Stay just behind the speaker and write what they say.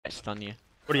stun you.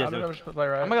 What are you I'm doing? I'm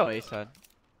gonna go A side.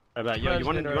 Alright, yo, you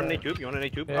want an 8 tube? You want an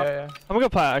 8 tube? Yeah. I'm gonna go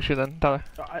plat actually then, Tyler.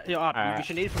 You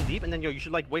should nade from deep, and then you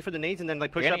should like wait for the nades, and then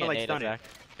like push up and like stun it.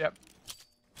 Yep.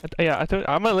 Yeah,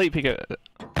 I'm gonna late peek it.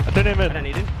 I threw him in. I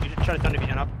needed. You should try to stun if you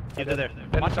can up. He's there.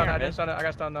 I didn't stun it. I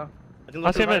got stunned though.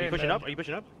 I'll see him in. Are you pushing up? Are you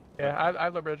pushing up? Yeah, I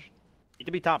have low bridge. You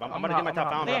can be top. I'm gonna get my top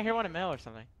I found, think bro. I hear one in middle or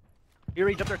something. He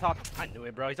reached up their top. I knew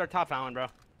it, bro. He's our top found, bro.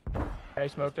 Yeah, he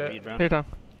smoked it. Read, bro. Take your time.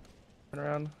 Turn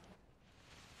around.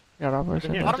 Yeah, that was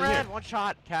Here. Bottom red, one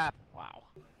shot, cap. Wow.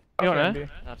 You want Okay, it?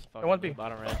 That's It won't fucking be.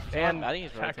 bottom red. And I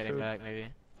think he's rotating food. back, maybe.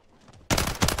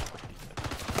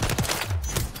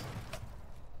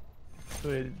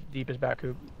 The deepest back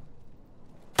hoop.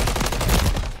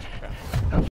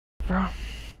 Bro.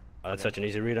 Oh, that's such an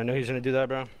easy read. I know he's gonna do that,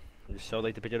 bro. I'm just so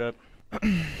late to pick it up.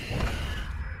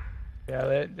 Yeah,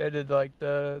 they did like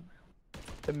the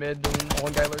mid and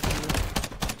one guy lurking.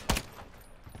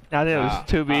 I think it was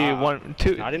 2B, 1,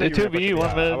 2, I the didn't know you were 2B, gonna 1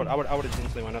 put- mid. I would have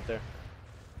instantly went up there.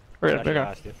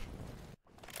 Bigger.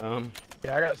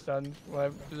 Yeah, I got stunned when I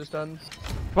do the stun.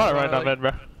 Come on, right down mid,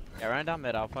 bro. Yeah, run down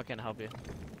mid, I'll fucking help you.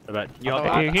 But you I help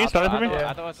thought- me. Can you stun it for me?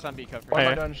 I thought it was stun B cover. What am I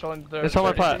Hey. done? Showing the. It's on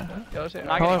my plat. Yeah, let's see.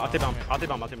 Not Hold gonna- on. I'll take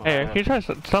bomb. Hey, can you try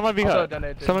stun my B Also cut? done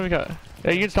it, too. Stun my B cut.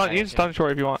 Yeah, you can stun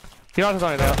short if you want. You don't have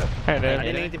to stun it now. Hey, I dude.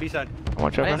 didn't need to be side. I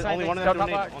want you, bro. Only one of Go them top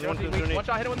threw a block. nade. Only one of them threw a nade. One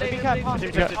shot, hit it with nade. B-cut,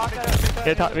 pop that.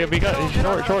 Yeah, top, yeah, B cut.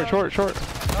 Short. Two of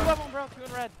them, bro. Two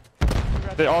in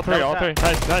red. All three.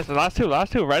 Nice. The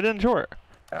last two, right in short.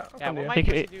 Yeah, Yeah, I'll come to what you.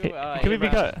 might- It can be B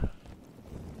cut.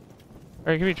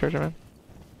 Or it can be church, man.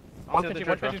 One pitchy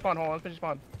spawn, hold on, one pitchy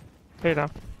spawn. Here you go.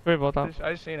 We both on.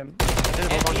 I just seen him.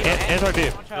 And our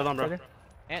deep. Hold on, bro.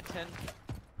 Ant 10.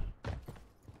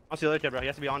 I'll see the other kid, bro. He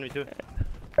has to be on me too.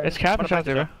 It's cap and shot,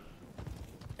 bro. Can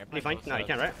he flank? No, he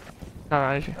can't, right?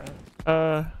 No, issue.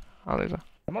 I'll leave it.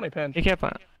 I'm only pinned. You can't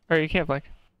plant. Or you can't flank.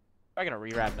 I'm gonna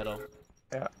re-wrap middle.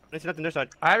 Yeah. I see nothing their side.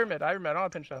 I have mid. I don't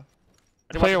have pinch though.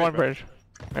 Play your one bridge.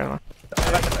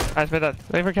 Nice, mid that.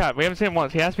 Wait for cap. We haven't seen him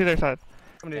once. He has to be their side.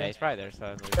 Come to Yeah, you. he's probably there,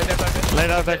 so. Lay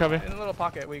down there, Kobe. In a little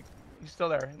pocket, he's still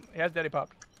there. He has daddy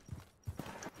popped.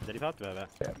 Did he pop? Yeah.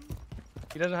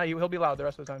 He doesn't have. He'll be loud the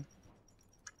rest of the time.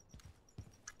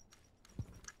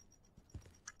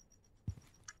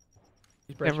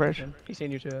 He's Yeah, bridge. pushing. He's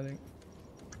seen you too, I think.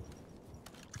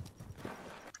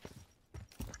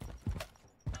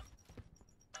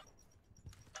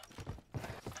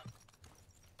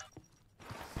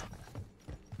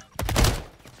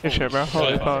 Good shit, bro.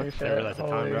 Holy fuck. Holy I didn't realize the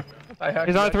time, bro.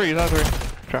 He's on 3.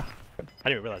 I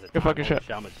didn't even realize it. Good fucking shit.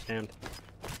 I'm just jammed.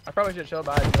 I probably should chill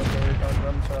by. I didn't know where you're coming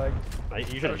from, so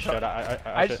like. You should have shut.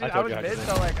 I was told you how to mid, do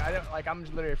so it. like I don't like I'm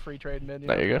just literally a free trade mid. You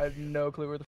There know? you go. I have no clue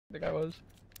where the guy was.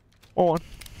 1.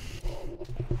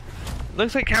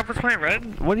 Looks like Cap was playing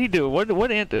red. What did he do?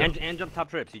 What Ant do? And jump top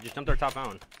trips. He just jumped our top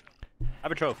found. I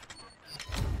have a trophy.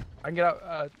 I can get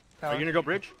out. Are you gonna go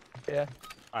bridge? Yeah.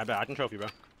 I bet I can trophy, bro.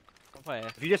 Don't play it.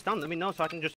 If you just stun, let me know so I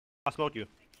can just smoke you.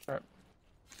 Alright.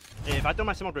 Hey, if I throw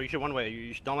my smoke, bro, you should one way.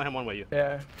 You should don't let him one way you.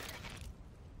 Yeah.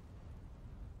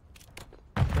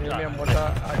 Can you hear me on one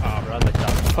shot? Oh, bro, that's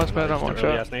top. Plus mid on one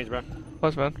shot. Yeah, nades, bro.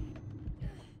 Plus mid.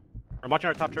 I'm watching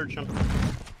our top church. Jump.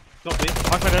 Smoke,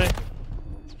 please. Watch my daddy.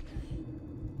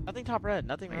 Nothing top red,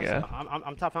 nothing red. Yeah.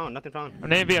 I'm top found. Nothing found. I'm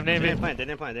name B. They didn't plan. They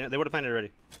didn't plan. They would have planned it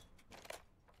already.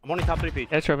 I'm only top 3 peach.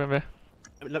 Yeah, it's dropping B.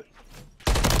 Look,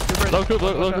 Low coop,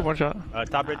 one shot.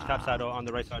 top bridge, top saddle on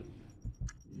the right side.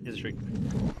 Here's a streak.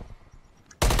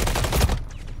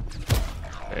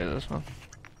 Hey, this one.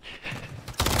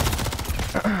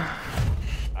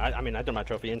 I mean, I threw my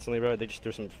trophy instantly, bro. They just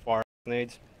threw some far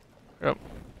nades. Yep.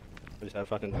 I just had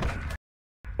fucking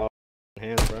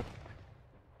hands, bro.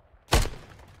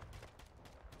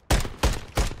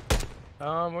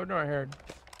 We're doing right here.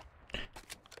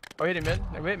 Oh, hitting mid.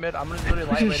 Like, wait, mid. I'm gonna literally Let's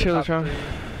just lightweight chill top this round. 3.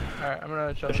 Alright, I'm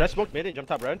gonna chill. Should I smoke mid and jump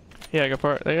top red? Yeah, go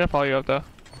for it. They're gonna follow you up though.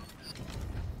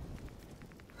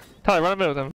 Tyler, run a mid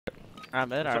with him. I'm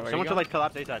mid, alright, Someone should like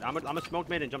collapse A side. I'm a smoke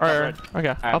mid and jump Alright, top red.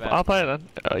 okay. Alright, I'll play it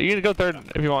then. You can go third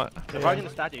if you want. They're probably gonna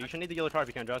stat you. You should need the yellow card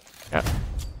if you can, Josh. Yeah.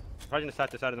 Probably gonna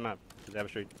stat this side of the map. Because they have a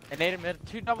streak. And nated mid,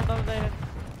 2 double nated.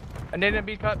 And naded,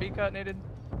 B cut, naded.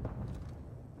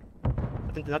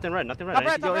 Nothing red. Top I red,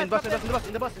 need to go top in bus, red,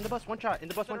 in the bus. One shot. In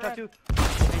the bus, one shot red. too.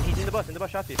 And he's in the bus,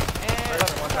 shot you.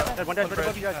 And One dash, right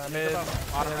above you guys. Mid.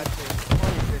 bottom red too.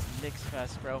 What is this mix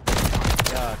fest, bro?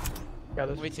 God. Yeah,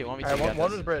 this. 1v2, 1v2. Alright,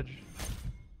 one was bridge.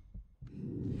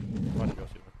 Watch it go,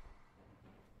 super.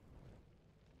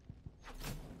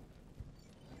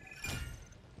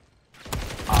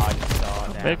 Oh, I just saw it.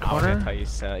 Mid Damn, I corner? was gonna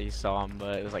tell you saw him,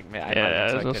 but it was like, man,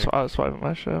 Yeah, I was swiping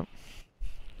my shit.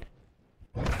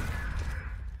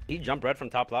 He jumped red from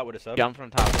top lot with a sub. Jump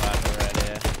from top left to red,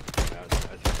 yeah.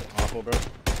 That's awful, bro.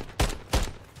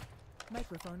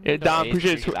 Yeah, Dom,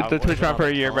 appreciate the Twitch round for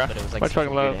a year, bro. Like Much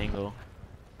fucking love. angle.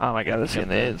 Oh my god, this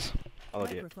scene is. I'll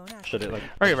look at it. Should it like.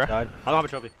 Okay, bro. Died. I don't have a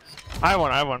trophy. I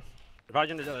won. You're probably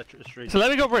gonna do the street. So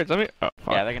let me go bridge. Let me. Oh,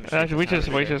 fuck. Yeah, they're gonna. Actually, we just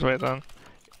wait then.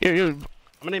 You. I'm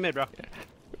gonna name it, bro. I'm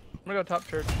gonna go top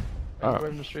church. Oh. Away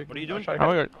from the street. What are you doing? I'm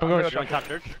going You're going top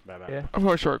church? Bye, bye. Yeah. I'm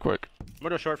going short quick. I'm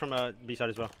gonna go short from B side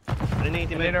as well. I didn't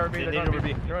anything Mid mid. or B. They They're didn't going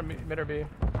B. They're going mid or B.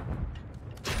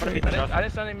 What if he I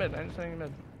didn't send any mid.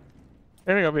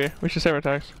 There we go, B. We should save our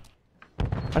tags.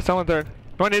 I still went third.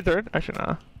 Do I need third? Actually,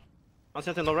 nah. I'm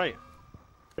sending low right.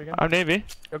 I'm Navy.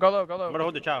 Yo, go low. I'm gonna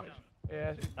hold the chow.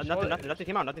 Yeah. Nothing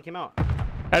came out.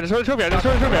 I just heard the trophy.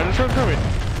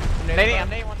 Nading, I'm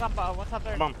nading. What's up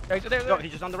there? Bomb. Yo,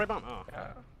 he's just on the right bomb. Oh.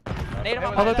 Nade him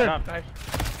Hold on up there. Nice.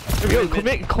 Yo,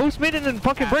 close mid and then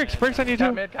fucking bricks. Bricks on you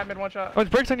too. Cat mid, one shot. Oh, it's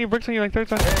bricks on you like third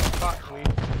time.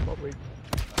 Both weak.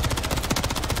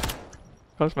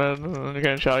 Close mid, they're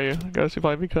gonna shot you. Gotta see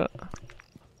probably be cut.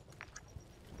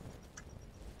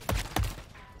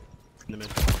 In the mid.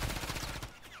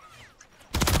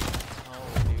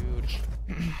 Oh,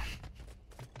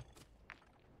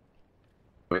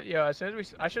 dude. Yeah, as soon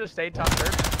as I should have stayed top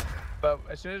third, but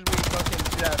as soon as we fucking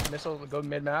see that missile go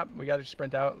mid map, we gotta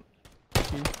sprint out.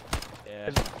 Yeah.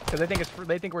 Because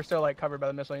they think we're still like covered by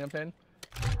the missile. You know what I'm saying?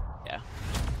 Yeah.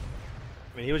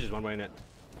 I mean, he was just one way in it.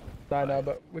 I know,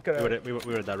 but we could have. We would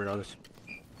have died regardless.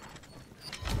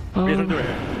 I'm Here's what I'm doing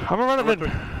here. gonna run a mid.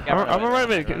 I'm gonna run a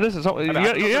mid. Listen, you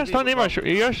guys don't name my short.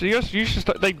 You should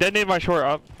start, like dead name my short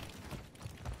up.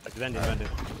 Like vending.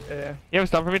 Yeah. You have a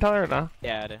stun for me, Tyler, or no?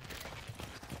 Yeah, I do.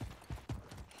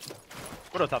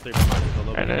 What are top 3 behind us a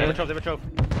little bit? And They have a choke.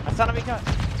 I saw him be cut.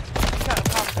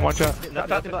 One shot.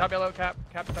 Top yellow, cap,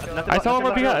 top yellow. I saw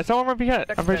one more PK.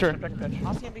 I'm pretty sure.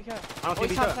 I'll see him be cut. I don't see Oh, him he's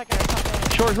be top cut. second. He's top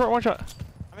second. Short, one shot.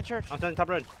 I'm in church. I'm sending top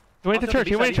red. He went to church.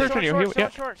 He went to church on you. Yeah.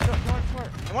 Short.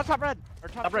 And one top red. Or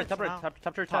Top red. Top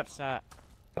church. Top sat.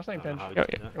 That's not even pinch. Yo,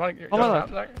 You want to? Oh my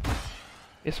lord.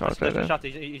 He smoked That's that. a shot.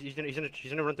 He's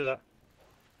gonna run through that.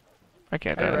 I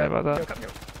can't do anything about that.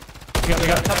 You got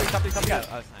Oh, that's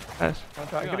nice. Nice.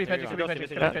 It could be pinching. Could be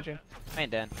pinching. I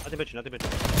ain't done. Nothing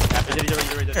bitching.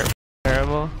 He's already dead.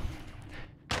 Terrible.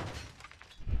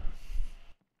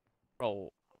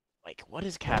 Bro, like, what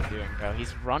is Cap doing, bro?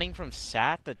 He's running from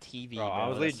sat to TV, Bro, bro. I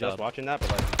was literally just watching that, but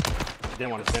like,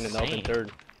 didn't want to stand in the open Insane.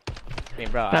 third. I mean,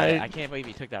 bro, I can't believe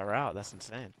he took that route. That's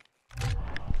insane.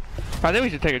 I think we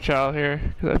should take a child here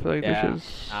because I feel like Yeah. this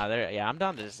is. Yeah, I'm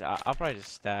down to just. I'll probably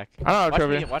just stack. I don't have a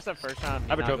trophy. Watch the first round. I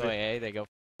have a Me not trophy. go AA. They go.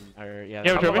 Or yeah. You have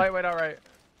a I'm trophy? lightweight outright.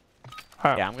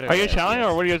 Alright. Yeah, I'm gonna Are you go challenging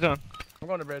or what are you guys doing? I'm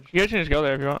going to bridge. You guys can just go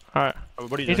there if you want. Alright.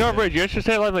 What are you He's doing? on bridge. You guys should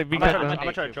stay alive like be I'm good.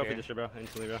 gonna try to trophy this shit, bro.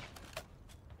 Instantly, bro.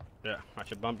 Yeah,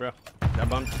 watch it bump, bro. That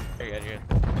bumped. You're good.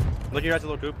 Look at your guys'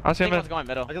 little coop. I'll I see him think in. one's going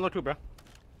middle. I can little coop, bro.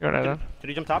 You're right then. Did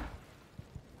he jump top?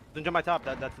 Didn't jump my top.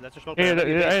 That's a smoke. Yeah,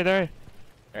 there. there.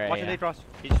 Alright, Watch the yeah. day cross.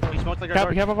 He smoked like our Cap,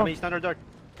 dark. cap, I mean, he's standard dark.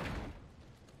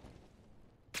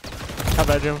 Top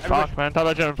bedroom. Fuck, man. Top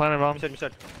bedroom. Planet bomb. Give me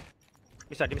side.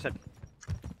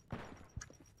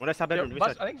 When I stop bedroom, give me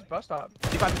I side. think it's bus stop.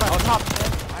 Oh, top.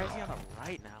 Why is he on the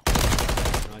right now?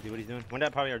 No idea what he's doing. When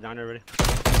that probably are down there already.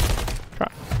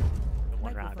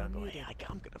 One round, don't go AA.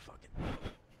 I'm gonna fucking.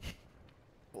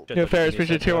 Yeah, fair.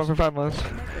 Especially tier 1 for 5 months.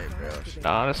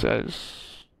 Nah, honestly,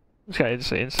 this guy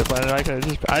just instant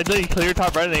blinded. I literally cleared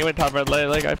top red and then he went top red late.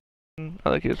 Like I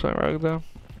like he was playing rogue though.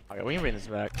 Okay, we can bring this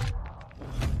back.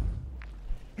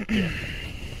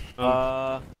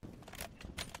 Let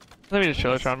me just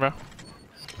chill this round, bro.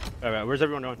 Alright, where's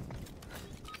everyone going?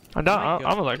 I'm down.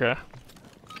 I'm a lurker. I'm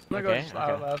gonna Okay, go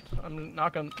slide left. I'm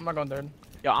not going third.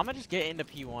 Yo, I'm gonna just get into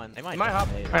P1. They might. You might hop.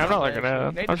 nade. I'm not lurking now.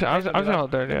 I'm just gonna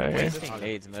hold third. Yeah. Wasting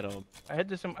nades middle. I hit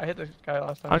this guy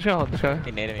last time. I'm just gonna hold this guy.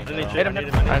 He naded me. Didn't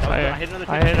middle. he him. Nice. I hit another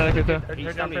I hit another good too.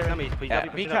 He's done me. Yeah,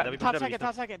 be cut.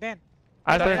 Top second, Dan.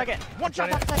 I Top third. second. One shot,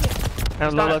 top second.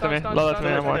 And low left to me. Low left to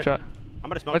me. I'm one shot. I'm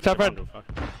gonna smoke. What's up, Red?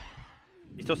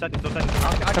 He's still second.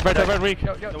 Top red weak.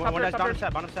 Yo, One that's bottom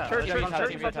set. Church, Top church,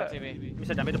 TV, church. top TV. He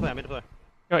said, I made the play.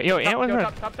 Yo, Ant was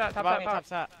red. Top that. Top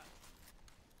sat.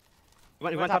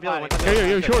 He went top yellow.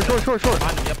 Yo, short.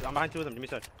 Behind him, yep. I'm behind two of them. Give me a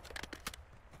sec.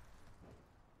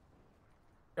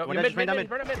 Yo, When you I just mid, ran mid,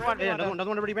 down mid. Yeah, another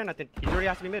one already ran, I think. He already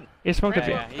has to be mid. He smoked it.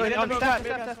 Yeah, Wait, yeah. on Staff.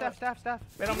 Mid on He's not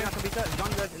gonna be set. He's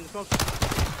on good in the smoke.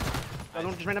 The other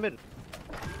one just ran a mid.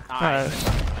 Nice.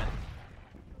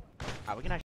 We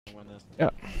can actually win this. Yeah.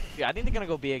 Yeah, I think they're gonna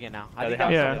go B again now. I think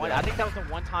Yeah. I think that was the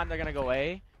one time they're gonna go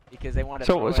A because they wanted to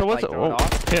So throw it, what's like, throw it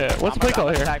off. what's the play call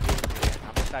here? I'm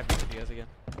gonna stack B with you guys again.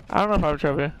 I don't know if I have a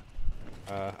trophy.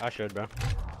 I should, bro.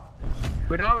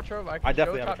 We don't have a trove. I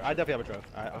definitely have a trove.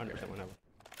 I 100% won't have it.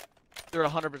 They're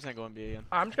 100% going B again.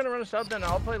 I'm just gonna run a sub then.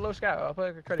 I'll play low scout. I'll play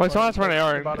like a credit. Wait, someone has to run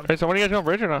AR. Wait, so when do you guys go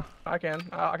bridge or no? I can do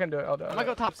it. I'll do it. I'm gonna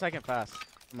go top second fast.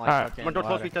 I'm like, Alright. I'm gonna go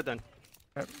 12 feet then.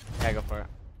 Yeah, go for it.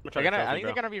 I think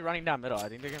they're gonna be running down middle. I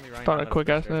think they're gonna be running down Thought a middle. quick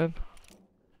ass mid.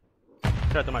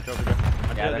 Try to my trophy, bro.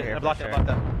 Yeah, they're here. I blocked for that, sure.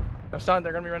 blocked that. I'm stunned.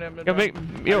 They're gonna be running. Yo, big,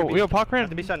 yo, Pock ran.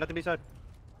 Nothing beside, nothing beside.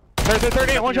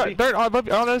 Third, one shot. Third, on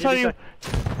the other side of you.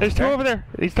 There's two over there.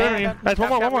 He's third on you. That's one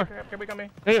more. Can we come in?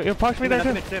 Yo, Pock's me there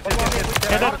too. Wait.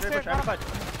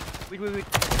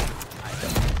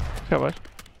 Yeah, boys.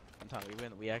 I'm telling you,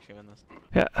 we actually win this.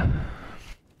 Yeah.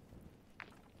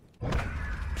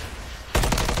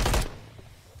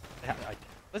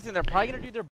 Listen, they're probably gonna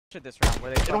do their bullshit this round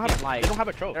where they don't fucking, like. they don't have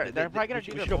a trophy. They're probably gonna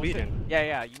do We their should go B bullshit. then.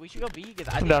 Yeah, we should go B because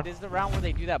I think No. this is the round where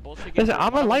they do that bullshit. Listen,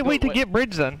 I'm a lightweight to get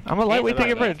bridge then. I'm a lightweight to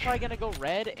get bridge. Probably gonna go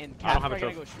red and I don't Cat's have a probably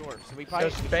gonna go short. So we probably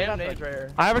Just should spam have, nades like, right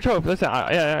here. I have a trope. Listen,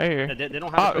 yeah, I hear you. They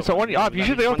don't have a trophy. So one, you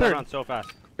should go third. So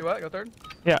fast. You what? Go third?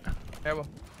 Yeah. Yeah, well.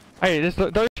 Hey, this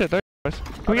those shit. Can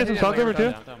we get some songs over too?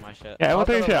 I'm throwing my shit. Yeah, we'll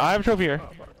take your shit. I have a trophy here.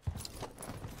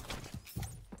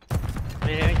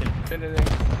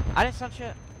 I didn't stun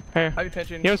shit. Here. I'll be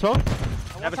pinching. You have a smoke?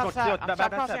 I'm crossing. Yo, back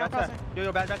side.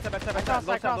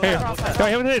 Here. Go, I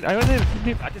haven't hit.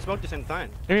 I just smoked this in time.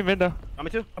 Give me mid though. I'm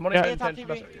too. I'm only Yeah. getting Top pinch. TV.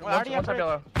 One Well, I already have side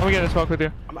yellow. I'm gonna get a smoke with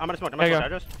you. I'm gonna smoke. There you go.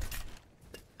 Address.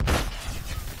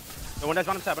 The one that's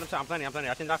bottom side. I'm planning.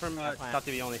 I think that from top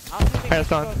TV only. Hey, it's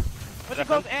done. Put the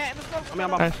close and the smoke.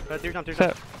 I'm Nice. three times.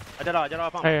 Set. I did all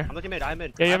palm. Hey. I'm looking mid. I'm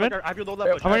mid. Yeah, you're mid? I have your low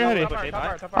left. I'm already push. ready.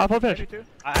 I'll pull pinch.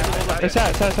 I have your low left. It's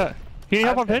set. You need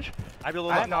help on pinch? I have your low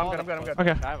No, left. I'm good.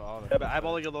 Okay. I have all of Yeah, it. but I have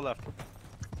all of your low left.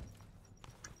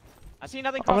 I see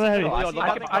nothing I'm gonna crossing hit middle. you. I see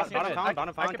nothing crossing bottom middle. count,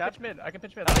 bottom I count, can cap. pitch mid. I can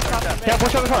pitch mid. Yeah,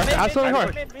 push on the car. Absolutely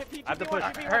car. I have to push.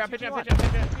 I'm pitching.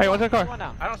 Hey, what's that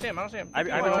car? I don't see him. I have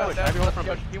your push. I have your left front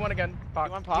push. He won again.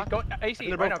 You want Pac? Go AC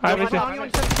In the right now. rope. I have Go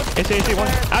AC. AC. AC, one.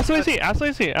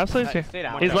 Absolutely see. Stay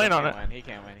down. He's laying on it. He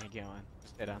can't win.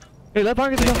 Stay down. Hey, let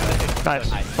Parker go. Nice.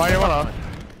 Fire one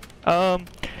off.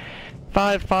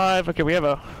 5-5. Okay, we have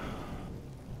a.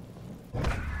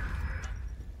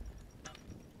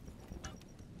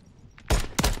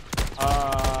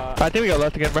 I think we got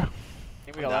left again, bro.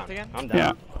 Think we got left again? I'm down.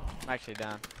 Yeah. I'm actually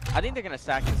down. I think they're gonna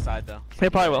stack this side though. They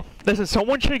probably will. Listen,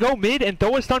 someone should go mid and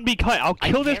throw a stun B cut. I'll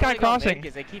kill this guy crossing.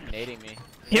 Because they keep nading me.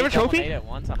 You have a trophy? Nade it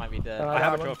once, I might be dead. I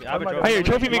have a trophy. Hey,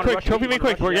 trophy me quick. Trophy me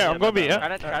quick. Yeah, I'm going B.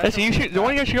 Yeah. Listen, you shoot. The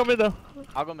one of you guys should go mid though.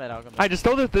 I'll go mid. Alright, just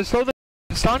throw the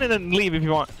stun and then leave if you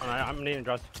want. I'm needing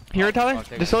Drazah. Hear it, Tyler?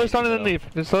 Okay, Just throw the stun and then so-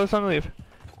 leave. Just throw the stun and leave.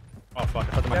 Oh fuck!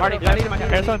 I put my Hardy, He's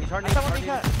Air stun. hard I saw one being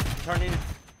cut. needed.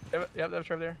 Yep, that was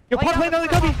right there. Yo, Oh, Pop yeah, playing another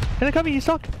cubby. In the cubby, he's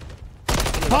stuck.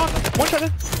 Pop, one shot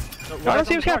in. I don't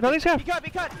see him scap. Nothing scap. Be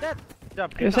cut. Dead.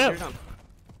 Yes, Sam.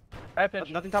 I have pinch.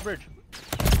 Nothing top bridge.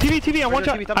 TV, I'm one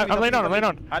shot. I'm laying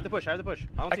on. I have the push. I don't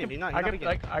see him. He's not peeking.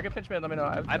 I can pinch mid. Let me know.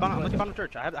 I'm looking bottom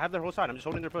church. I have their whole side. I'm just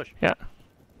holding their push. Yeah.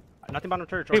 Nothing bottom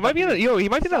church. He might be in the, he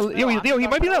might be in that, he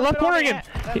might be in that left corner again.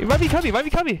 He might be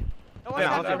cubby,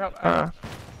 Oh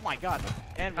my god.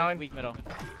 And weak middle.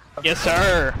 Yes,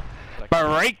 sir.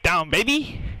 Breakdown,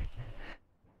 baby.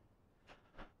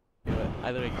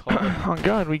 I literally called it. Oh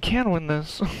god, we can win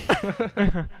this.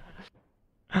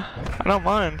 I don't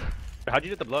mind. How'd you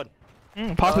get the blood?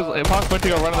 Pops went to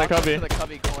go run in that cubby. To the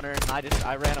cubby corner, and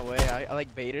I ran away. I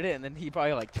like baited it, and then he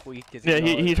probably like tweaked. Cause Yeah,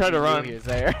 he tried to run. He was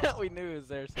there. We knew he was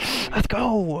there. So Let's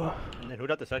go. And then who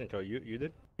got the second kill? You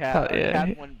did? Cat, yeah.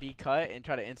 Cat one B cut and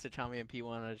tried to insta chomp me in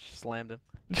P1, and I just slammed him.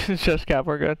 Just cap,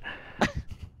 we're good.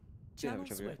 Channel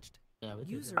switched. Yeah, we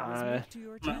User was moved to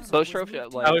your channel. Those trophy,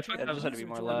 Was moved like, to your it just had to be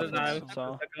channel. more left.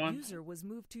 So. User was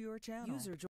moved to your channel. User